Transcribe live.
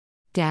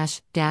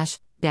dash dash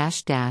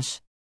dash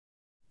dash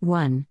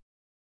 1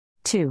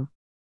 2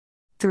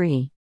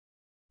 3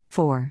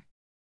 4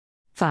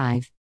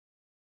 5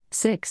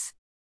 6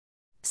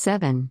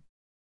 7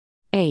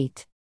 8